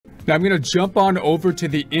Now I'm going to jump on over to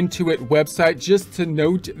the Intuit website just to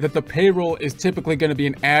note that the payroll is typically going to be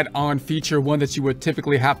an add-on feature, one that you would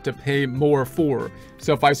typically have to pay more for.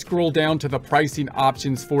 So if I scroll down to the pricing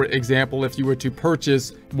options, for example, if you were to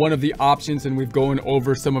purchase one of the options, and we've gone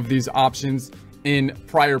over some of these options in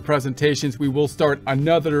prior presentations, we will start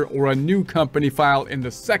another or a new company file in the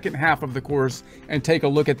second half of the course and take a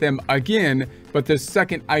look at them again. But this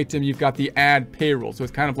second item, you've got the add payroll. So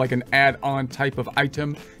it's kind of like an add-on type of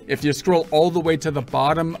item. If you scroll all the way to the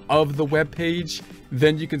bottom of the web page,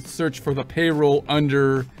 then you can search for the payroll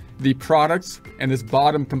under the products. And this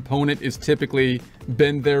bottom component is typically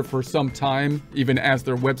been there for some time, even as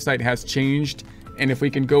their website has changed. And if we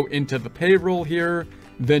can go into the payroll here,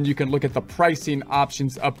 then you can look at the pricing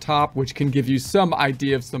options up top, which can give you some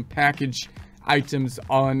idea of some package items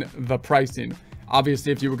on the pricing.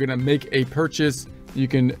 Obviously, if you were going to make a purchase, you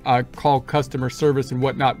can call customer service and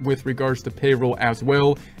whatnot with regards to payroll as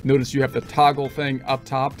well. Notice you have the toggle thing up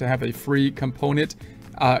top to have a free component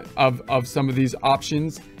of some of these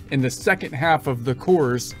options. In the second half of the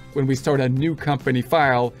course, when we start a new company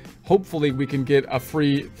file, hopefully we can get a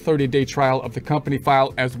free 30-day trial of the company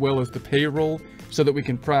file as well as the payroll, so that we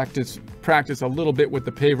can practice a little bit with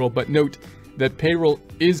the payroll. But note that payroll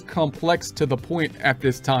is complex to the point at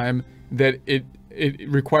this time that it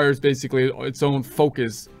requires basically its own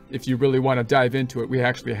focus. If you really want to dive into it, we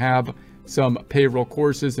actually have some payroll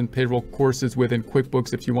courses and payroll courses within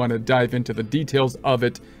QuickBooks if you want to dive into the details of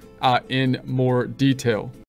it in more detail.